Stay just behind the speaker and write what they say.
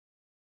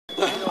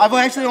I've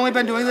actually only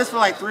been doing this for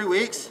like 3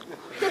 weeks,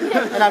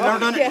 and I've never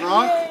done it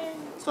drunk.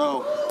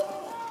 So.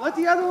 Let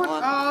the other one.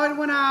 Oh, it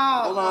went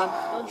out. Hold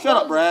on. Shut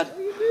up, Brad.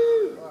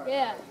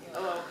 Yeah.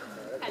 Hello.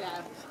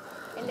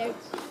 Hello.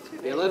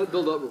 Yeah, let it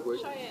build up real quick.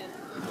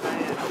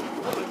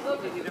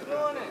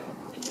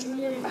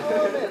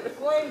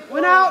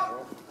 Went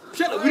out.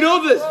 Shut up. We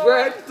know this,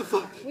 Brad. What the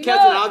fuck?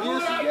 Captain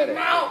Obvious? Get it.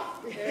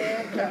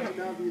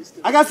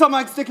 I got something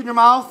I can stick in your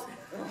mouth.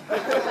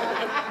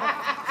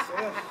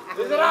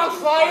 Is it on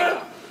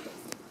fire?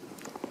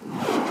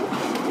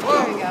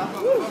 There you go.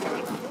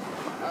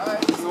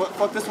 You know what?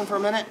 Fuck this one for a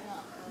minute.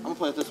 I'm gonna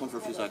play with this one for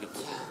a few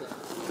seconds.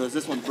 Because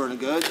this one's burning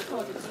good.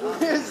 What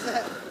is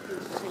that?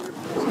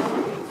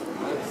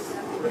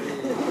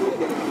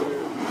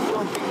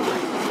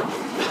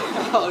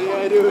 Oh,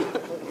 yeah, dude.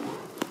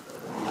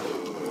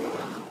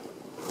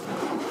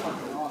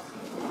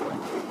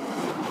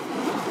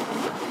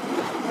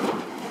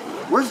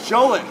 Where's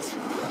Jolens?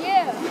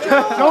 Yeah.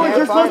 Jolens,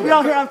 you're supposed to be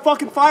out here on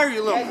fucking fire,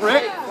 you little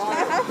prick.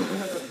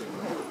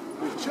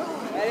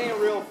 That ain't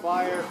real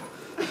fire.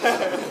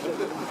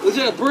 Let's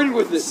get a burning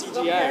with this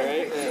CGI,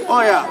 right? Yeah.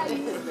 Oh yeah.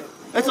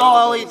 It's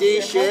all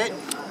LED shit.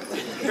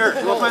 Here,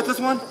 you wanna play with this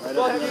one?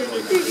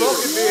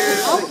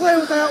 I'll play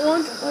with that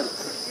one.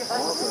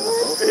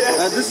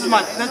 This is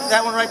my,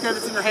 that one right there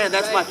that's in your hand,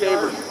 that's my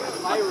favorite.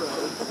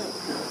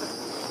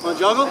 Wanna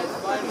juggle? You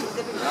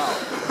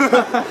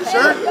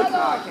sure?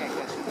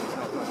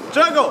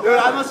 Juggle! Dude,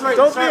 I'm gonna start,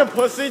 Don't be a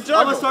pussy, juggle.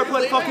 I'm gonna start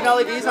putting fucking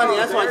LEDs on the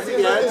end so I can see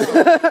the ends.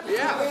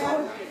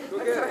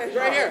 It's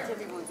right here.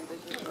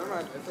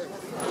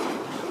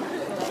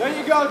 There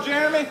you go,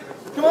 Jeremy.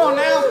 Come on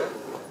now.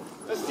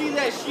 Let's see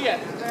that shit.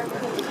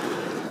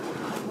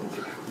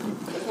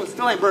 This one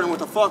still ain't burning, what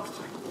the fuck?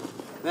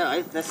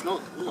 Man, that's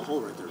no, there's a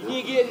hole right there. You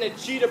need to get in a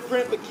cheetah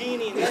print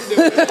bikini and then do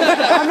it.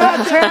 I'm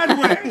not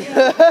Chadwick!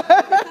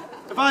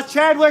 If I was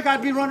Chadwick,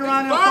 I'd be running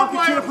around in a fucking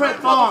cheetah print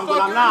thong, but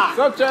I'm not.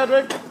 What's up,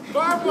 Chadwick?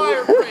 Barbed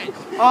wire print.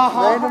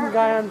 Random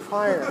guy on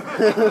fire.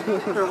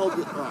 Here, hold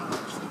it.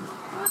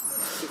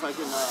 See if I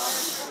can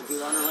do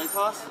the underlay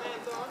toss. You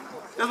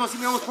guys want to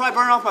see me almost probably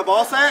burn off my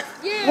ball sack?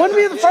 Yeah. Wouldn't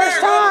be the first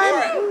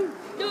time.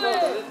 Do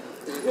it.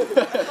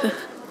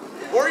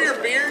 Or your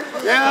beard.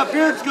 Yeah,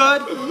 beard's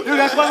good. Dude,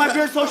 that's why my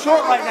beard's so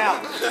short right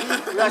now.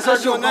 You gotta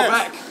start doing this.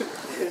 back.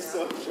 It's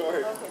so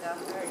short.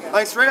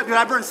 Like straight up, dude,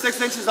 I burned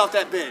 6 inches off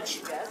that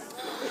bitch.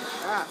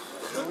 I'm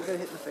gonna hit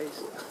in the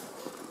face.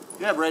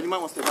 Yeah, Brad, you might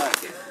want to stay back.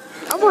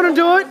 I want to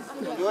do it. You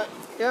wanna do it?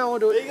 Yeah, I want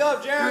to do it. There you go,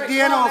 Jeremy. Dude,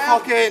 Deanna will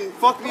fucking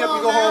fuck me up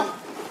and go home.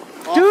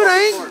 Dude, I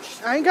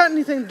ain't got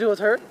anything to do with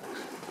her.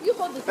 You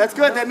hold this. That's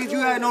good. That means you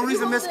had no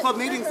reason to miss club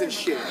meetings and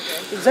shit.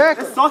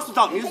 Exactly. It sucks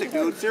without music,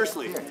 dude.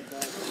 Seriously.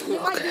 You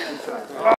might do it.